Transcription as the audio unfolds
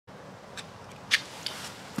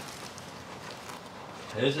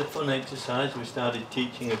Here's a fun exercise we started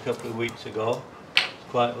teaching a couple of weeks ago. It's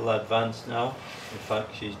quite well advanced now. In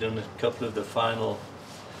fact, she's done a couple of the final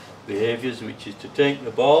behaviours, which is to take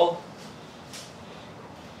the ball,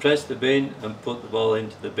 press the bin and put the ball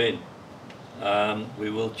into the bin. We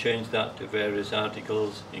will change that to various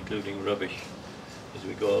articles, including rubbish, as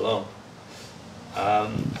we go along.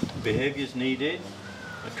 Behaviours needed: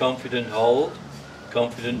 a confident hold,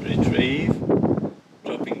 confident retrieve,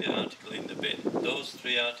 dropping the article in the bin. Those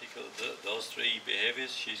three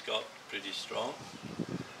behaviours she's got pretty strong.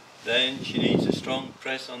 Then she needs a strong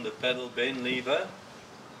press on the pedal bin lever,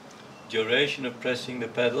 duration of pressing the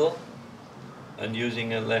pedal, and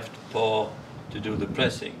using her left paw to do the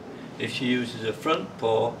pressing. If she uses a front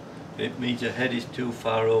paw, it means her head is too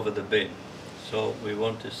far over the bin, so we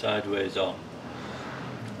want her sideways on.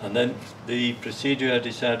 And then the procedure I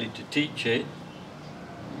decided to teach it: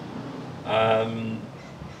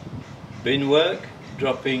 bin work,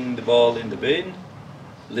 dropping the ball in the bin,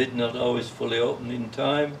 lid not always fully open in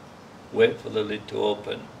time, wait for the lid to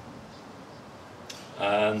open.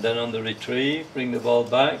 And then on the retrieve, bring the ball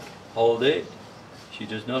back, hold it. She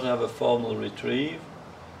does not have a formal retrieve,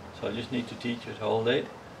 so I just need to teach her to hold it.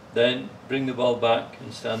 Then bring the ball back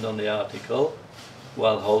and stand on the article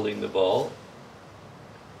while holding the ball.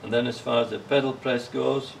 And then as far as the pedal press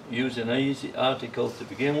goes, use an easy article to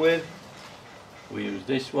begin with. We use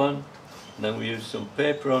this one, and then we use some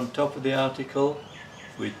paper on top of the article.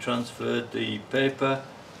 We transferred the paper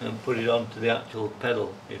and put it onto the actual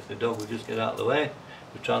pedal. If the dog would just get out of the way,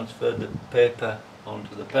 we transferred the paper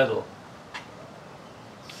onto the pedal.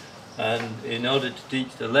 And in order to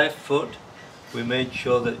teach the left foot, we made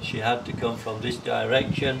sure that she had to come from this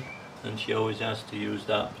direction, and she always has to use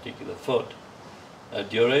that particular foot.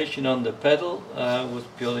 Duration on the pedal was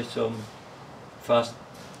purely some fast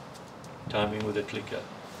timing with a clicker.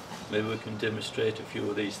 Maybe we can demonstrate a few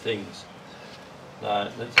of these things. Right,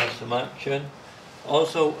 let's have some action.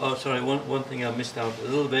 Also, oh sorry, one thing I missed out a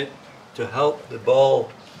little bit. To help the ball,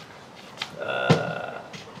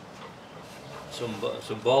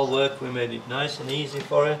 some ball work, we made it nice and easy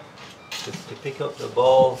for her to pick up the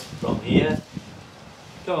ball from here.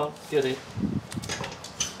 Come on, get it.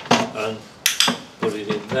 And put it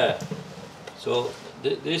in there. So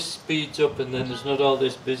this speeds up, and then there's not all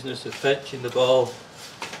this business of fetching the ball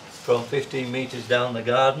from 15 metres down the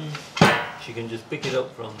garden. She can just pick it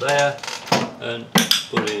up from there and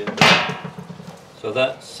put it in there. So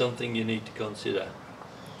that's something you need to consider.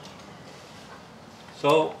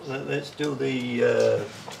 So let's do the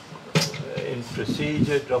in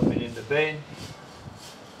procedure, dropping in the bin.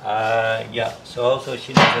 Yeah, so also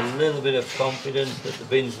she needs a little bit of confidence that the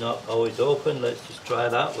bin's not always open. Let's just try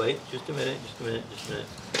that. Wait, just a minute.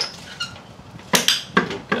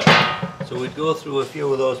 Okay. So we'd go through a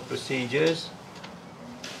few of those procedures.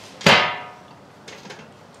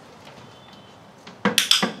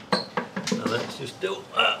 Now let's just do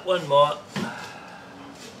one more.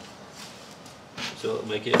 So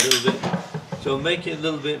make it a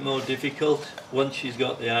little bit more difficult. Once she's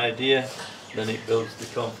got the idea, then it builds the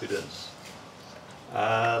confidence.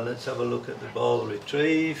 Let's have a look at the ball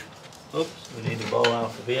retrieve. Oops, we need the ball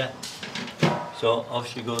out of here. So off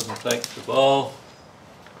she goes and collects the ball.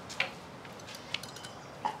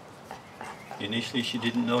 Initially she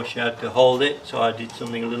didn't know she had to hold it, so I did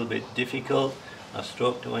something a little bit difficult. I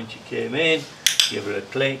stroked her when she came in, gave her a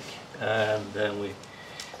click, and then we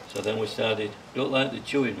started. Don't like the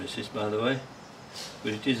chewing, missus, by the way,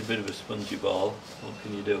 but it is a bit of a spongy ball. What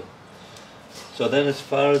can you do? So then as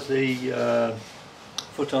far as the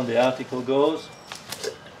foot on the article goes,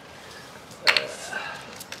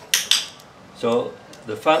 so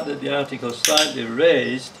the fact that the article is slightly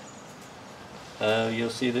raised, you'll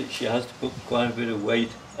see that she has to put quite a bit of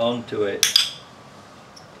weight onto it.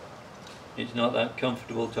 It's not that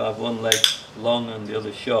comfortable to have one leg long and the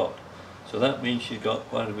other short. So that means she's got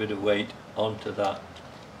quite a bit of weight onto that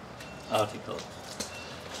article.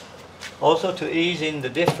 Also, to ease in the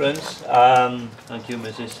difference, thank you,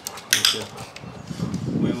 Mrs. Thank you.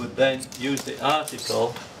 We would then use the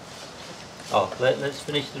article. Oh, let's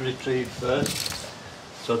finish the retrieve first.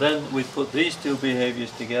 So then we put these two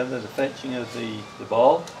behaviours together: the fetching of the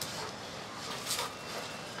ball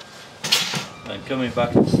and coming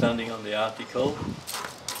back and standing on the article.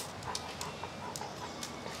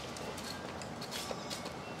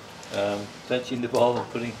 Fetching the ball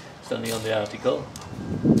and standing on the article.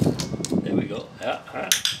 There we go. Yeah,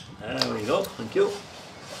 there we go. Thank you.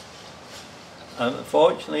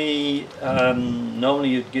 Unfortunately, normally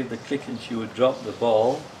you'd give the click and she would drop the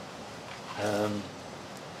ball.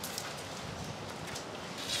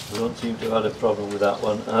 We don't seem to have had a problem with that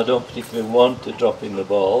one. And I don't particularly want to drop in the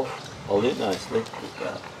ball. Hold it nicely.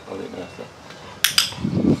 Hold it nicely.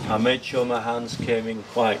 I made sure my hands came in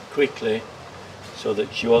quite quickly so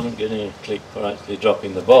that she wasn't going to click for actually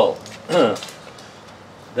dropping the ball.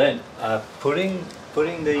 Then putting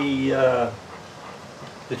the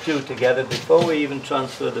two together, before we even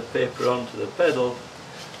transfer the paper onto the pedal,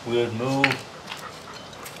 we'll move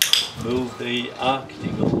the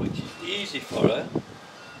article, which is easy for her,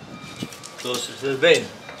 closer to the bin.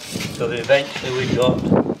 So that eventually we've got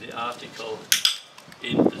the article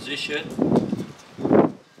in position,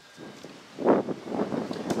 and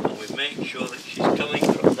we make sure that she's coming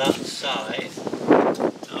from that side.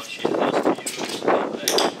 Now she has to use her leg.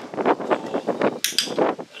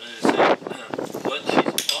 And as I said, once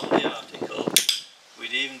she's on the article,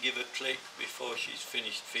 we'd even give a click before she's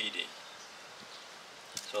finished feeding.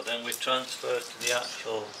 So then we transfer to the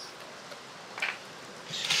actual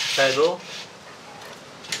pedal,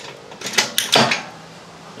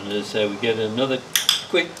 and as I say, we get another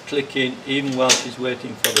quick click in even while she's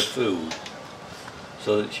waiting for the food,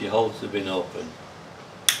 so that she holds the bin open.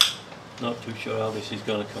 Not too sure how this is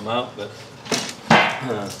going to come out, but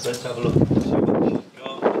let's have a look and see what she's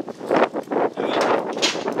got.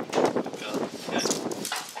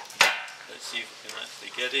 Let's see if we can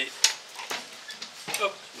actually get it.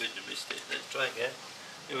 Oops, we missed it. Let's try again.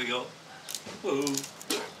 Here we go. Whoa.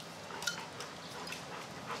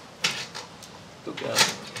 Look out.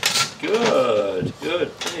 Good, good.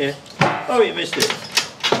 Here. Oh, you missed it.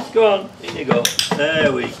 Go on, in you go.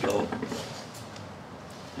 There we go.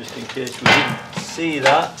 Just in case we didn't see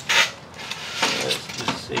that, let's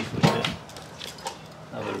just see if we can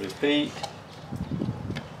have a repeat.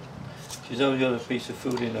 She's always got a piece of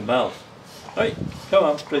food in her mouth. Right, come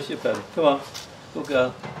on, press your pedal. Come on. Good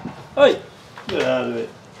girl. Hey, get out of it.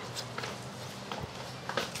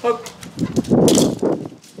 Up.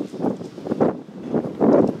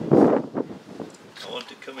 I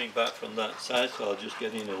want it coming back from that side, so I'll just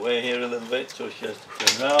get in the way here a little bit, so she has to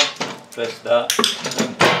turn round, press that,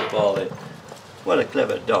 and put the ball in. What a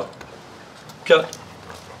clever dog. Cut.